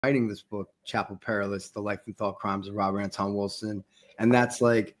writing this book, Chapel Perilous, The Life and Thought Crimes of Robert Anton Wilson. And that's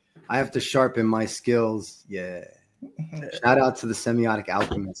like, I have to sharpen my skills. Yeah. Shout out to the Semiotic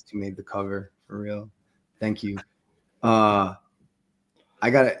Alchemist who made the cover, for real. Thank you. I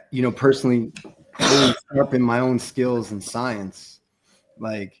got to, you know, personally really sharpen my own skills in science.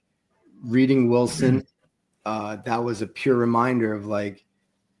 Like reading Wilson, that was a pure reminder of like,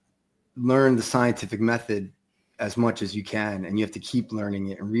 learn the scientific method as much as you can, and you have to keep learning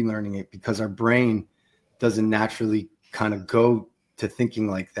it and relearning it because our brain doesn't naturally kind of go to thinking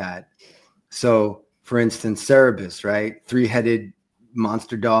like that. So for instance, Cerberus, right? 3-headed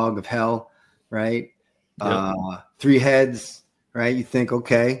monster dog of hell, right? Yep. 3 heads, right? You think,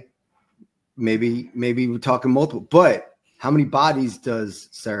 okay, maybe we're talking multiple, but how many bodies does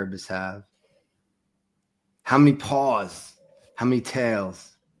Cerberus have? How many paws? How many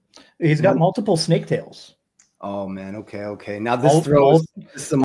tails? He's got multiple snake tails. Oh man, okay. Now this throws